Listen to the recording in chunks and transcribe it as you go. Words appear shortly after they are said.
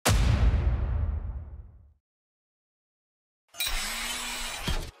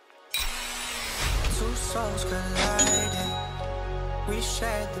souls colliding. We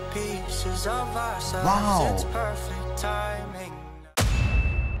shared the pieces of ourselves. Wow. It's perfect timing.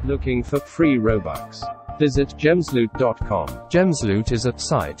 Looking for free Robux? Visit gemsloot.com. Gemsloot is a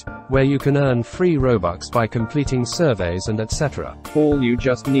site where you can earn free Robux by completing surveys and etc. All you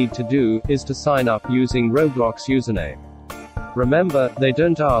just need to do is to sign up using Roblox username. Remember, they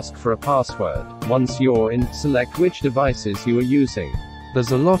don't ask for a password. Once you're in, select which devices you are using.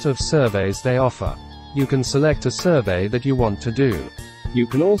 There's a lot of surveys they offer. You can select a survey that you want to do. You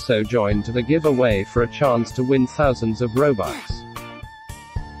can also join to the giveaway for a chance to win thousands of Robux.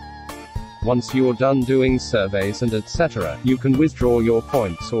 Once you're done doing surveys and etc., you can withdraw your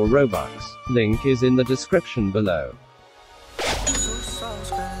points or Robux. Link is in the description below. Two souls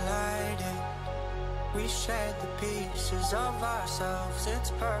colliding. We shared the pieces of ourselves.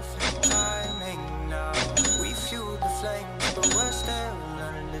 It's perfect timing now. We fueled the flames, but we're still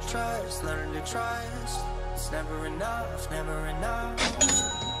learning to trust, learning to trust. It's never enough, never enough.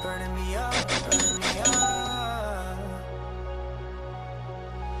 Burning me up, burning me up.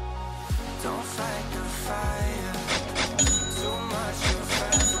 Don't fight the fire. Too much too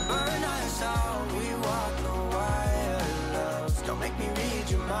fast to burn us out. We walk the wire, love. Don't make me read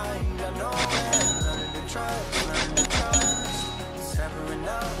your mind. I know it. Learning to trust, learning to trust. It's never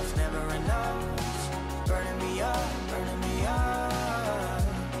enough, never enough. Burning me up, burning me up.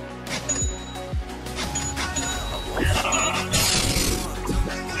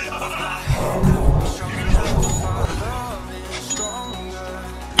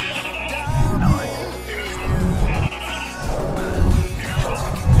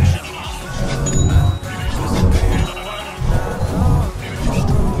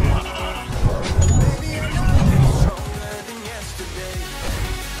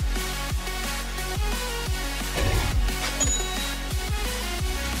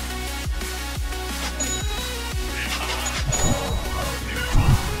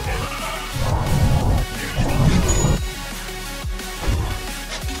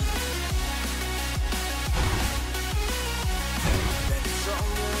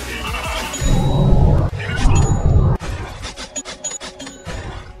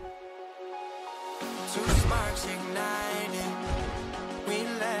 Igniting, we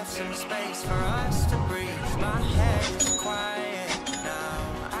left some space for us to breathe. My head is quiet now.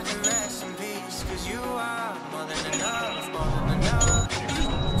 I can rest in peace, cause you are more than enough, more than enough.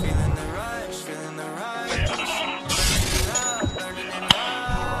 Feeling the rush, feeling the rush. Burning it up, burning it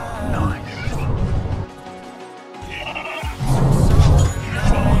up. Nice. So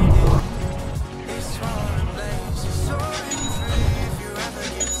igniting, this roaring blaze is soaring free. If you ever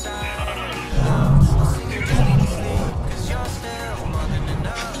get tired, I'll sing you down to sleep, cause you're still more than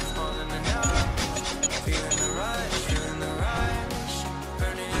enough, more than enough. Feeling the rush, feeling the rush.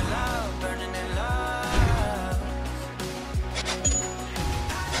 Burning it loud, burning it loud.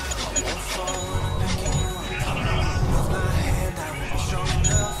 I won't fall when I'm picking you up. With my hand, I won't be strong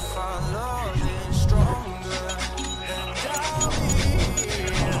enough. Our love is stronger than I'll be.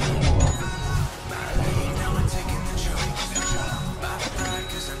 My lead, now I'm taking the choice. My pride,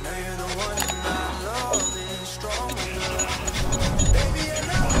 cause I know you're the one. My love is stronger. Baby, I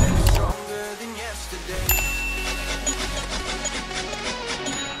know it's stronger than yesterday.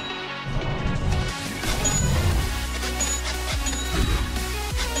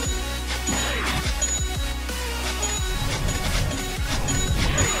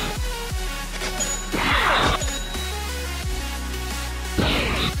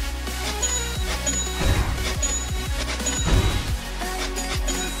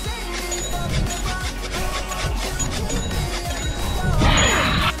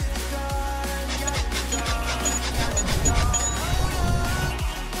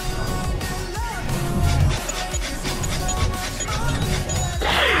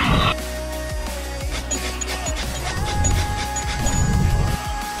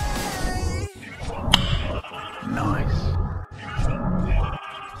 Nice.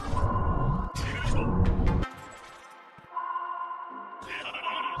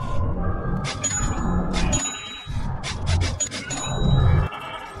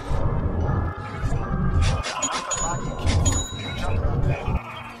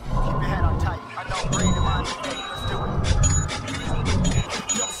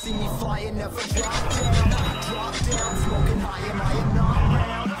 Never drop down, smoking high, am I not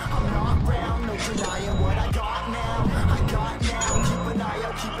round? I'm not round, no denying what I got now, keep an eye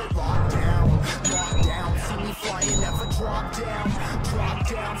out, keep it locked down, see me flying, never drop down,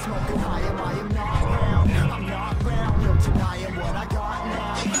 smoking high, I am not round, I'm not round, no denying what I got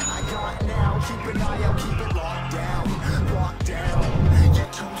now, keep an eye out, keep it locked down,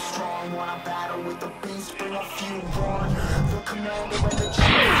 you're too strong when I battle with the beast, bring a few on. The commander and the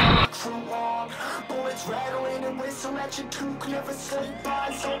chief, crew on. Bullets rattling and whistle at your toque. Never sleep,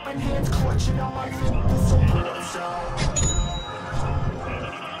 eyes open, hands clutching on my loot. This a war zone.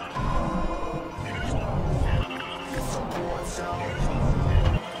 It's a war zone.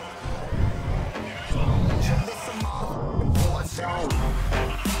 This a motherfucking war zone.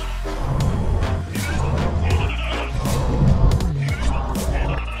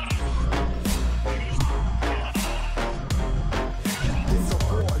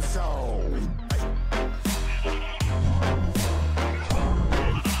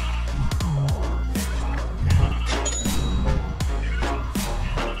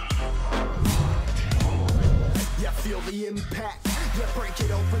 The impact, yeah, break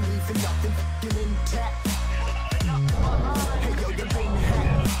it open, leaving nothing f***ing intact. Hey yo, you been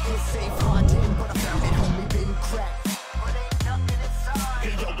hacked, it's safe, hard in, but I found it, homie, been cracked.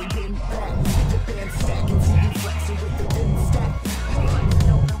 Hey yo, we been back, your band stacking, see you flexing with the dim stack.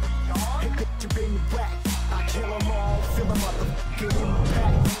 Hey bitch, you been whacked, I kill them all, feel the motherfucking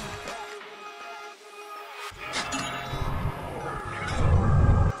impact.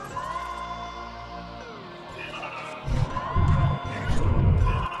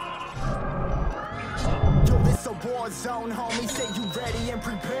 War zone, homie, say you ready and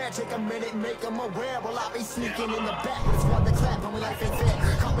prepared. Take a minute, make them aware. Well, I'll be sneaking in the back, but it's one to clap, homie, life ain't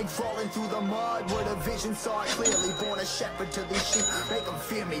fair. Caught me crawling through the mud where the vision saw it clearly. Born a shepherd to these sheep, make them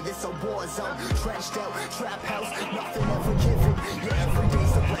fear me. This a war zone, trashed out, trap house, nothing ever given. Yeah, every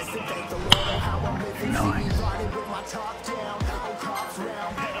day's a blessing, thank the Lord on how I'm living. See me riding with my top down, oh, cops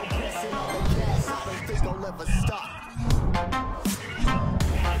round, pedal pressing on the gas. I don't think I'll ever stop.